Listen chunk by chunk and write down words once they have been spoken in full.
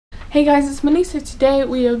Hey guys, it's Millie. So today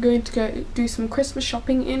we are going to go do some Christmas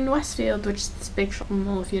shopping in Westfield, which is this big shopping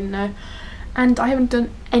mall if you didn't know. And I haven't done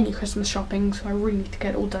any Christmas shopping, so I really need to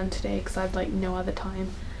get it all done today because I have like no other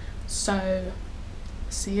time. So,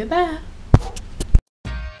 see you there.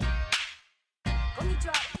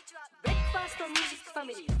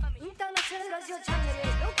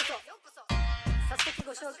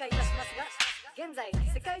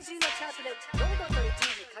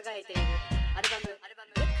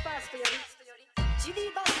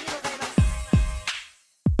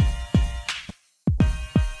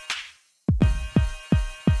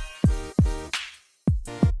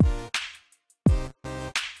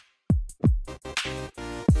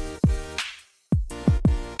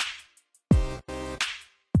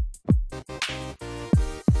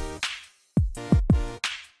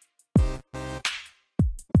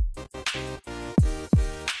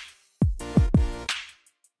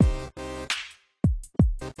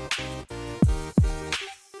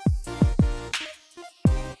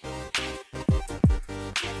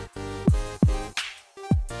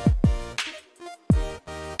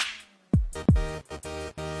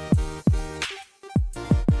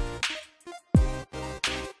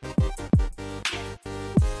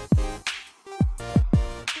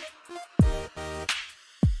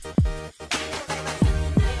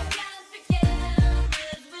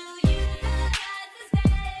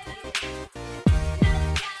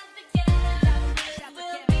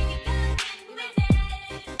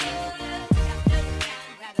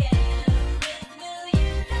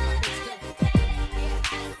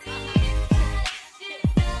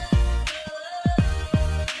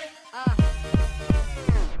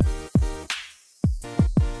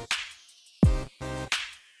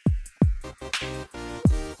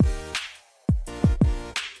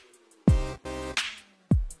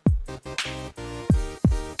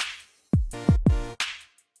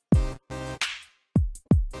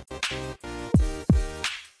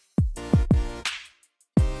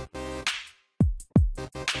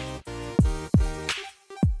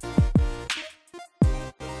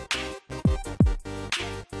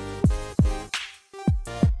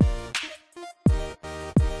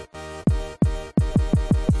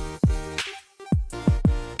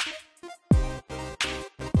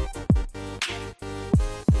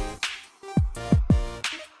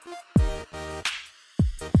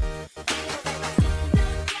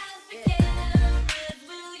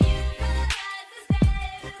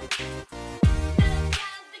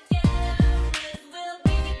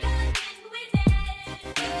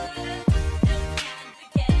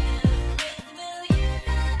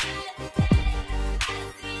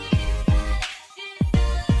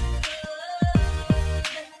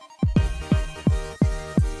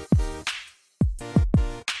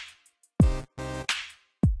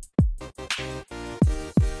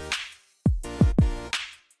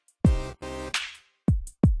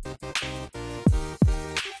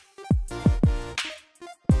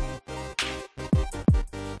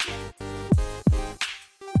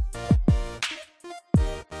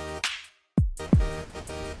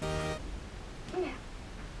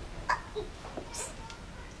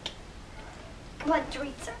 Come on,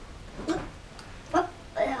 Teresa. There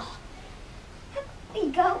we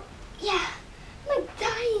go. Yeah, I'm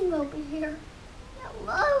dying over here.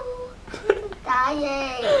 Hello. I'm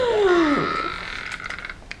dying.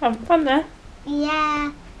 Having fun there?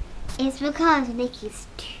 Yeah, it's because Nikki's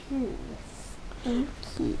too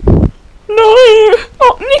stinky. No!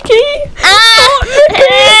 Not Nikki! Not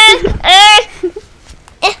Nikki!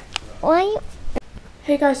 Why?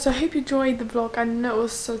 Hey guys, so I hope you enjoyed the vlog. I know it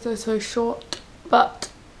was so short, but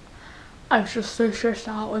I was just so stressed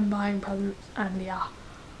out when buying presents, and yeah,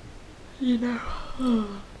 you know.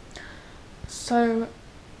 So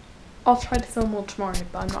I'll try to film more tomorrow,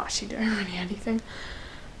 but I'm not actually doing really anything.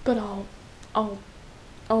 But I'll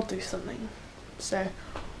do something. So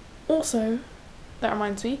also, that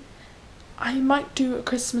reminds me, I might do a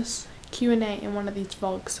Christmas Q&A in one of these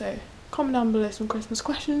vlogs. So comment down below some Christmas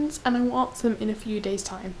questions and I will answer them in a few days'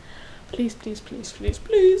 time. Please, please, please, please,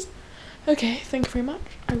 please. Okay, thank you very much.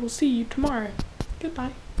 I will see you tomorrow.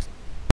 Goodbye.